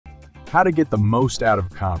How to get the most out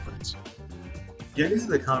of a conference. Getting to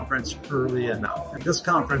the conference early enough. This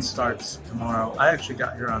conference starts tomorrow. I actually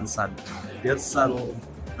got here on Sunday. Get settled.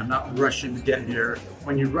 I'm not rushing to get here.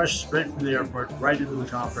 When you rush straight from the airport right into the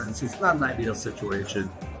conference, it's not an ideal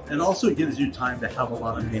situation. It also gives you time to have a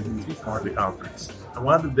lot of meetings before the conference. And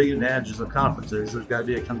one of the big advantages of conferences is there's got to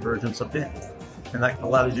be a convergence of things. And that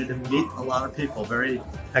allows you to meet a lot of people very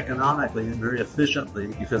economically and very efficiently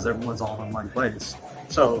because everyone's all in one place.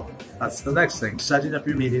 So that's the next thing, setting up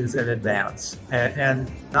your meetings in advance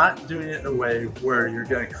and not doing it in a way where you're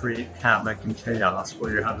going to create havoc and chaos,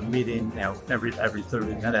 where you have a meeting every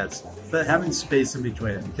 30 minutes, but having space in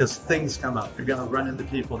between because things come up. You're going to run into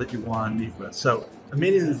people that you want to meet with. So the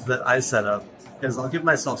meetings that I set up is I'll give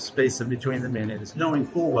myself space in between the meetings, knowing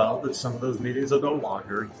full well that some of those meetings will go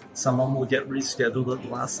longer. Some of them will get rescheduled at the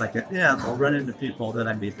last second. Yeah, I'll run into people that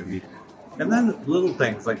I need to meet. And then little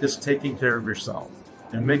things like just taking care of yourself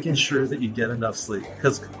and making sure that you get enough sleep.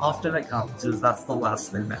 Because often at conferences, that's the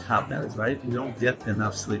last thing that happens, right? You don't get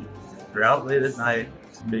enough sleep. You're out late at night,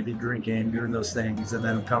 maybe drinking, doing those things, and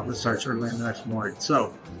then the conference starts early in the next morning.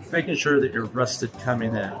 So making sure that you're rested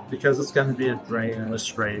coming in, because it's going to be a drain and a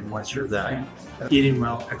strain once you're there. Eating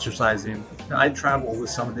well, exercising. I travel with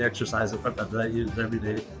some of the exercise equipment that I use every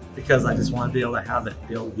day because I just want to be able to have it,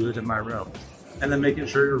 be able to do it in my room. And then making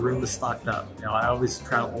sure your room is stocked up. I always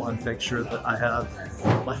travel and make sure that I have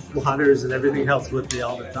my waters and everything else with me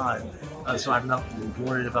all the time. So I'm not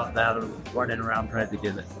worried about that or running around trying to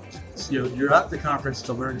get it. So, you're at the conference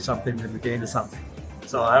to learn something and to gain something.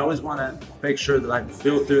 So I always want to make sure that I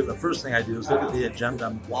go through. The first thing I do is look at the agenda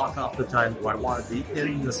and block off the time where I want to be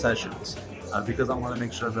in the sessions because I want to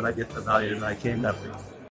make sure that I get the value that I came up with.